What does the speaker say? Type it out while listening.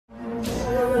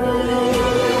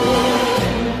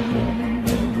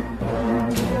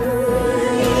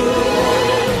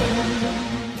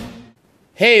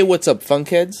Hey, what's up,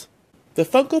 Funkheads? The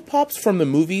Funko Pops from the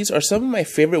movies are some of my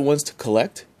favorite ones to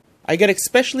collect. I get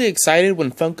especially excited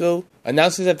when Funko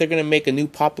announces that they're going to make a new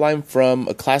pop line from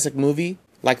a classic movie,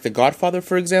 like The Godfather,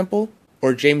 for example,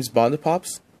 or James Bond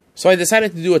Pops. So I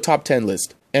decided to do a top 10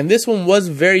 list. And this one was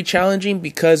very challenging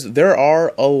because there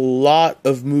are a lot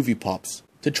of movie pops.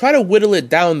 To try to whittle it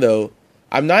down though,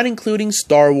 I'm not including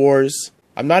Star Wars,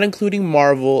 I'm not including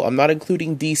Marvel, I'm not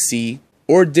including DC,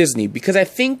 or Disney, because I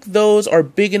think those are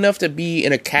big enough to be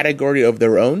in a category of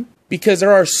their own, because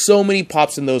there are so many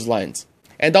pops in those lines.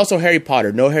 And also Harry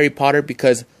Potter, no Harry Potter,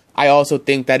 because I also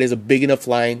think that is a big enough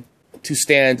line to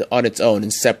stand on its own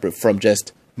and separate from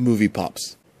just movie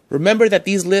pops. Remember that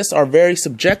these lists are very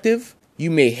subjective.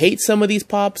 You may hate some of these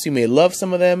pops, you may love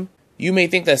some of them, you may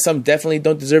think that some definitely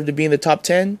don't deserve to be in the top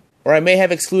 10, or I may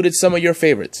have excluded some of your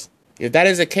favorites. If that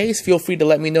is the case, feel free to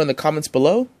let me know in the comments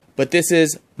below. But this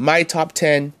is my top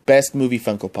 10 best movie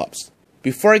Funko Pops.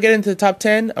 Before I get into the top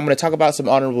 10, I'm going to talk about some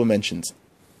honorable mentions.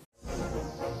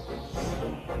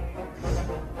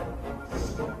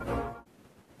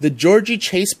 The Georgie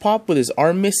Chase Pop with his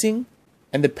arm missing,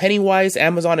 and the Pennywise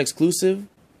Amazon exclusive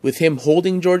with him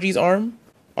holding Georgie's arm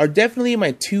are definitely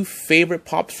my two favorite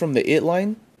pops from the It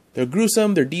line. They're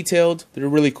gruesome, they're detailed, they're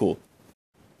really cool.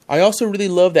 I also really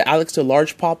love the Alex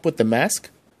DeLarge pop with the mask.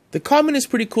 The common is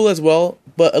pretty cool as well,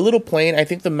 but a little plain. I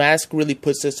think the mask really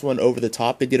puts this one over the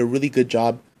top. They did a really good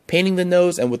job painting the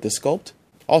nose and with the sculpt.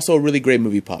 Also a really great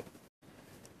movie pop.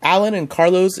 Alan and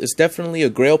Carlos is definitely a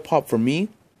grail pop for me.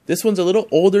 This one's a little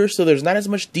older, so there's not as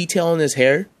much detail on his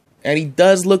hair. And he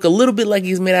does look a little bit like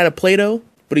he's made out of Play-Doh,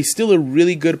 but he's still a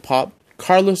really good pop.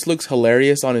 Carlos looks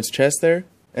hilarious on his chest there.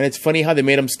 And it's funny how they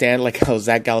made him stand like how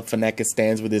Zach Galifianakis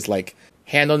stands with his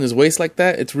hand on his waist like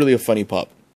that. It's really a funny pop.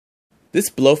 This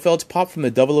Blofeld pop from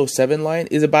the 007 line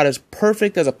is about as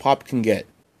perfect as a pop can get.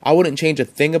 I wouldn't change a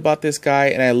thing about this guy,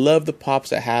 and I love the pops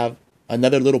that have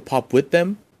another little pop with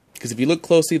them. Because if you look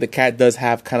closely, the cat does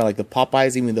have kind of like the pop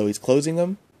eyes even though he's closing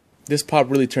them. This pop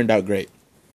really turned out great.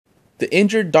 The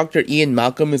injured Dr. Ian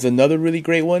Malcolm is another really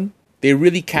great one. They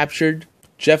really captured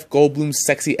Jeff Goldblum's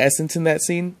sexy essence in that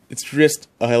scene. It's just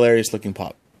a hilarious looking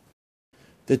pop.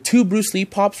 The two Bruce Lee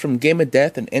pops from Game of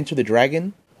Death and Enter the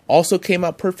Dragon also came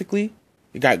out perfectly.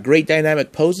 They got great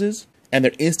dynamic poses, and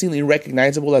they're instantly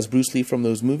recognizable as Bruce Lee from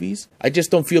those movies. I just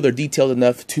don't feel they're detailed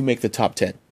enough to make the top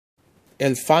 10.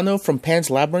 El Fano from Pan's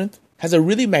Labyrinth has a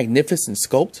really magnificent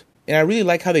sculpt, and I really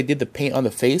like how they did the paint on the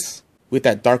face with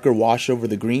that darker wash over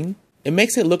the green. It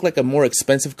makes it look like a more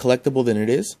expensive collectible than it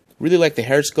is. Really like the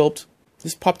hair sculpt.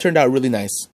 This pop turned out really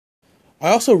nice. I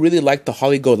also really like the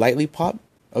Holly Golightly pop.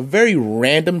 A very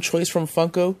random choice from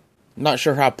Funko. Not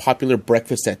sure how popular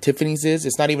Breakfast at Tiffany's is.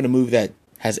 It's not even a movie that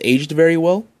has aged very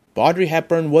well. But Audrey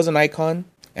Hepburn was an icon,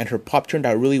 and her pop turned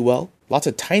out really well. Lots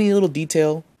of tiny little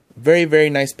detail. Very, very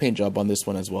nice paint job on this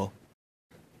one as well.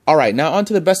 Alright, now on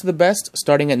to the best of the best,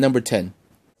 starting at number 10.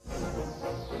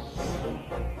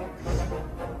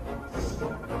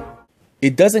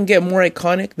 It doesn't get more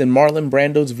iconic than Marlon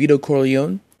Brando's Vito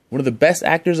Corleone, one of the best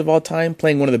actors of all time,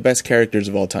 playing one of the best characters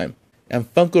of all time.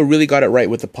 And Funko really got it right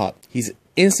with the pop. He's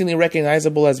instantly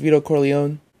recognizable as Vito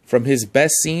Corleone from his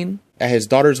best scene at his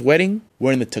daughter's wedding,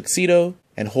 wearing the tuxedo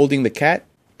and holding the cat.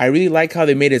 I really like how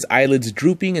they made his eyelids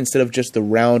drooping instead of just the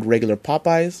round regular pop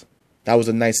eyes. That was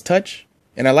a nice touch.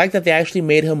 And I like that they actually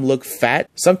made him look fat.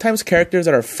 Sometimes characters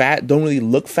that are fat don't really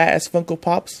look fat as Funko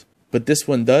Pops, but this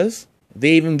one does.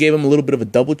 They even gave him a little bit of a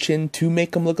double chin to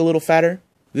make him look a little fatter.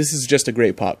 This is just a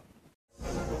great pop.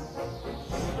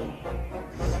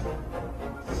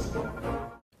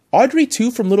 Audrey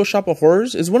 2 from Little Shop of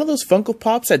Horrors is one of those Funko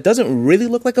Pops that doesn't really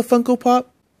look like a Funko Pop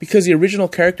because the original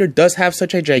character does have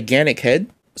such a gigantic head.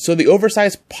 So the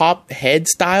oversized pop head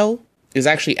style is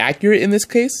actually accurate in this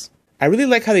case. I really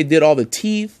like how they did all the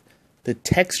teeth, the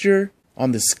texture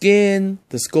on the skin,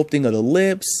 the sculpting of the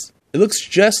lips. It looks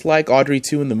just like Audrey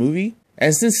 2 in the movie.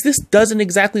 And since this doesn't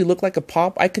exactly look like a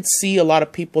pop, I could see a lot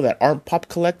of people that aren't pop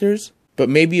collectors, but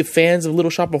maybe fans of Little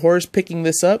Shop of Horrors picking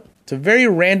this up. It's a very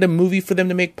random movie for them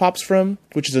to make pops from,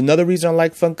 which is another reason I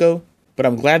like Funko. But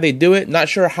I'm glad they do it. Not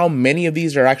sure how many of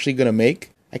these are actually going to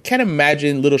make. I can't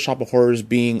imagine Little Shop of Horrors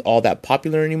being all that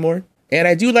popular anymore. And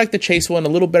I do like the Chase one a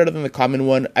little better than the common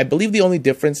one. I believe the only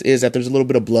difference is that there's a little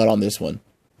bit of blood on this one.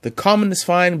 The common is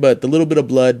fine, but the little bit of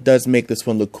blood does make this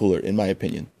one look cooler, in my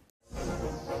opinion.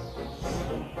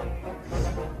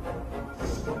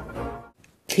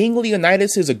 King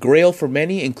Leonidas is a grail for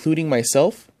many, including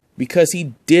myself, because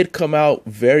he did come out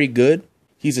very good.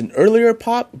 He's an earlier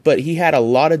pop, but he had a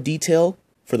lot of detail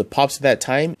for the pops of that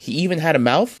time. He even had a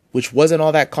mouth, which wasn't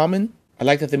all that common. I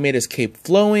like that they made his cape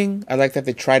flowing. I like that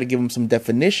they tried to give him some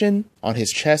definition on his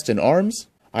chest and arms.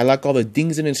 I like all the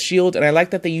dings in his shield, and I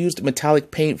like that they used metallic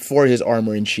paint for his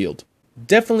armor and shield.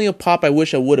 Definitely a pop I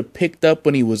wish I would have picked up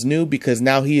when he was new, because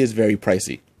now he is very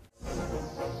pricey.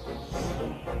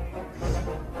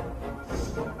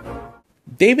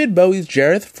 David Bowie's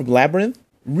Jareth from Labyrinth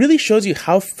really shows you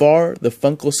how far the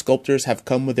Funko sculptors have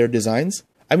come with their designs.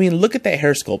 I mean, look at that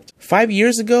hair sculpt. 5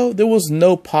 years ago, there was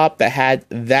no pop that had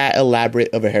that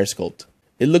elaborate of a hair sculpt.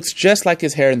 It looks just like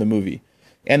his hair in the movie.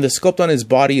 And the sculpt on his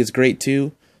body is great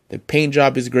too. The paint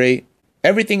job is great.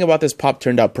 Everything about this pop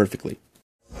turned out perfectly.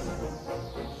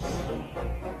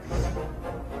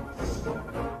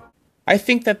 I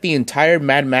think that the entire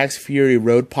Mad Max Fury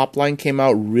Road pop line came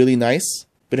out really nice.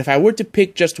 But if I were to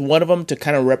pick just one of them to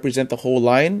kind of represent the whole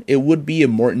line, it would be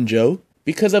Immortan Joe,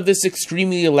 because of this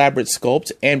extremely elaborate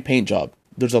sculpt and paint job.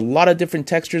 There's a lot of different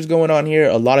textures going on here,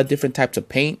 a lot of different types of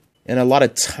paint, and a lot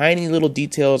of tiny little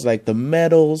details like the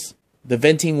metals, the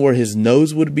venting where his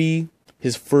nose would be,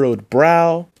 his furrowed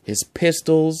brow, his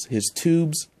pistols, his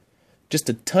tubes. Just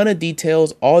a ton of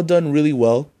details, all done really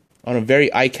well on a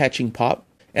very eye-catching pop.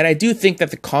 And I do think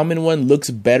that the common one looks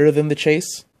better than the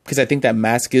Chase, because I think that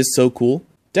mask is so cool.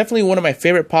 Definitely one of my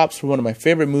favorite pops from one of my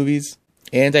favorite movies,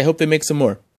 and I hope they make some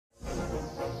more.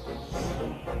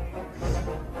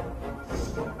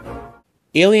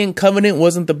 Alien Covenant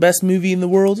wasn't the best movie in the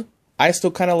world. I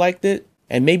still kind of liked it,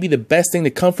 and maybe the best thing to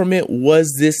come from it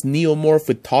was this Neomorph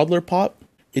with toddler pop.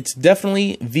 It's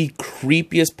definitely the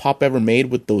creepiest pop ever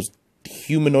made, with those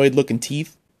humanoid looking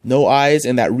teeth, no eyes,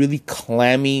 and that really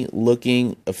clammy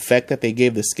looking effect that they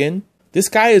gave the skin. This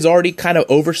guy is already kind of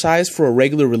oversized for a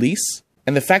regular release.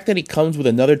 And the fact that he comes with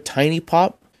another tiny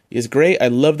pop is great. I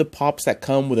love the pops that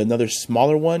come with another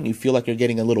smaller one. You feel like you're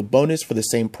getting a little bonus for the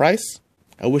same price.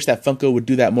 I wish that Funko would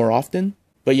do that more often.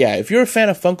 But yeah, if you're a fan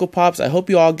of Funko Pops, I hope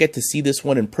you all get to see this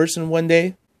one in person one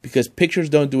day, because pictures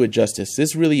don't do it justice.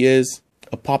 This really is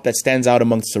a pop that stands out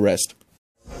amongst the rest.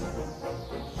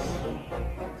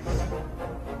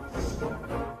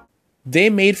 They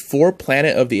made 4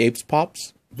 Planet of the Apes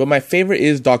pops, but my favorite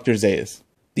is Dr. Zaius.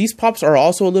 These pops are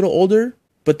also a little older,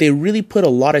 but they really put a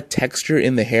lot of texture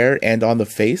in the hair and on the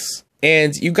face.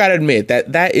 And you gotta admit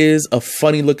that that is a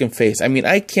funny looking face. I mean,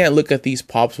 I can't look at these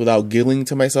pops without giggling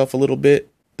to myself a little bit.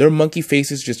 Their monkey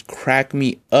faces just crack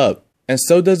me up. And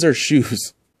so does their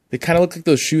shoes. They kind of look like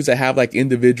those shoes that have like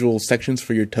individual sections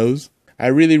for your toes. I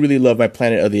really, really love my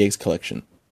Planet of the Apes collection.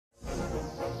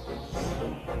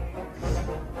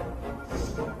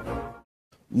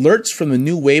 Lurtz from the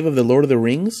new wave of the Lord of the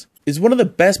Rings is one of the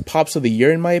best pops of the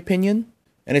year in my opinion,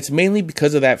 and it's mainly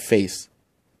because of that face.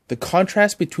 The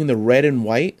contrast between the red and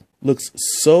white looks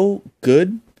so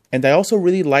good, and I also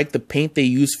really like the paint they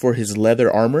use for his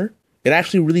leather armor. It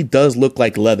actually really does look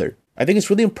like leather. I think it's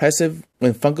really impressive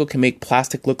when Funko can make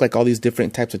plastic look like all these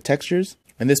different types of textures,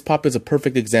 and this pop is a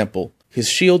perfect example. His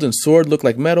shield and sword look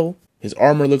like metal, his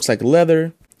armor looks like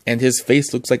leather, and his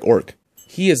face looks like orc.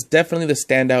 He is definitely the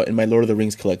standout in my Lord of the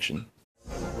Rings collection.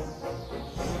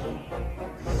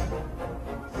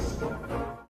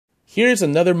 Here's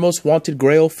another most wanted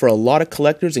grail for a lot of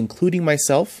collectors, including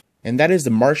myself, and that is the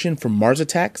Martian from Mars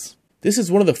Attacks. This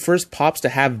is one of the first pops to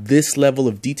have this level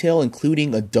of detail,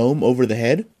 including a dome over the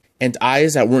head, and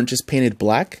eyes that weren't just painted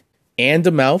black, and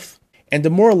a mouth, and a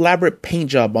more elaborate paint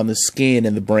job on the skin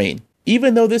and the brain.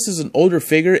 Even though this is an older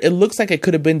figure, it looks like it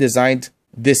could have been designed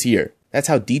this year. That's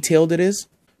how detailed it is.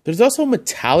 There's also a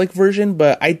metallic version,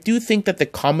 but I do think that the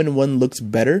common one looks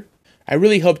better. I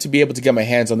really hope to be able to get my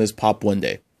hands on this pop one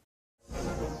day.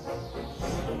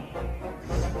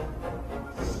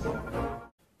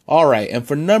 Alright, and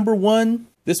for number 1,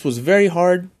 this was very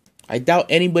hard. I doubt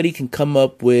anybody can come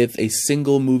up with a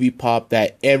single movie pop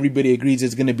that everybody agrees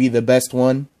is going to be the best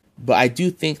one. But I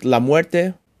do think La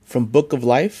Muerte from Book of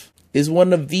Life is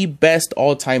one of the best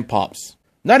all-time pops.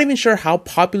 Not even sure how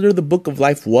popular the Book of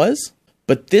Life was,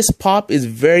 but this pop is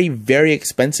very, very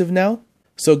expensive now.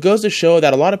 So it goes to show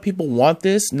that a lot of people want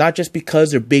this, not just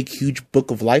because they're big, huge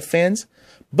Book of Life fans,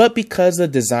 but because the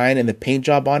design and the paint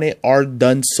job on it are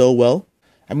done so well.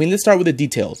 I mean, let's start with the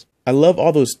details. I love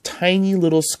all those tiny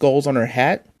little skulls on her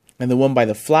hat, and the one by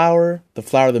the flower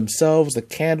themselves, the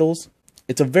candles.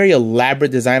 It's a very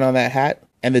elaborate design on that hat,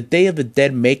 and the Day of the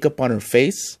Dead makeup on her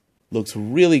face looks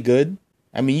really good.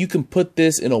 I mean, you can put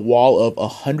this in a wall of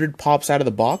 100 pops out of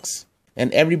the box,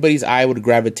 and everybody's eye would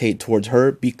gravitate towards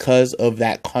her because of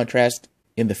that contrast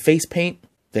in the face paint.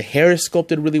 The hair is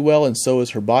sculpted really well, and so is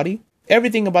her body.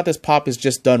 Everything about this pop is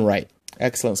just done right.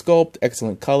 Excellent sculpt,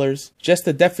 excellent colors, just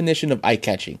the definition of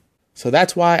eye-catching. So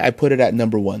that's why I put it at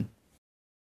number 1.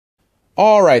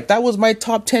 Alright, that was my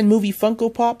top 10 movie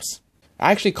Funko Pops.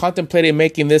 I actually contemplated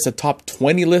making this a top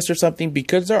 20 list or something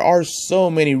because there are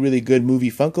so many really good movie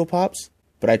Funko Pops.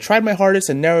 But I tried my hardest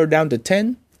and narrowed down to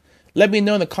 10. Let me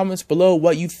know in the comments below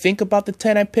what you think about the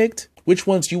 10 I picked, which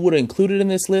ones you would have included in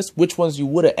this list, which ones you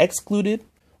would have excluded,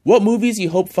 what movies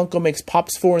you hope Funko makes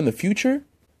Pops for in the future,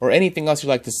 or anything else you'd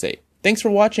like to say. Thanks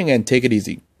for watching and take it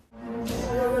easy.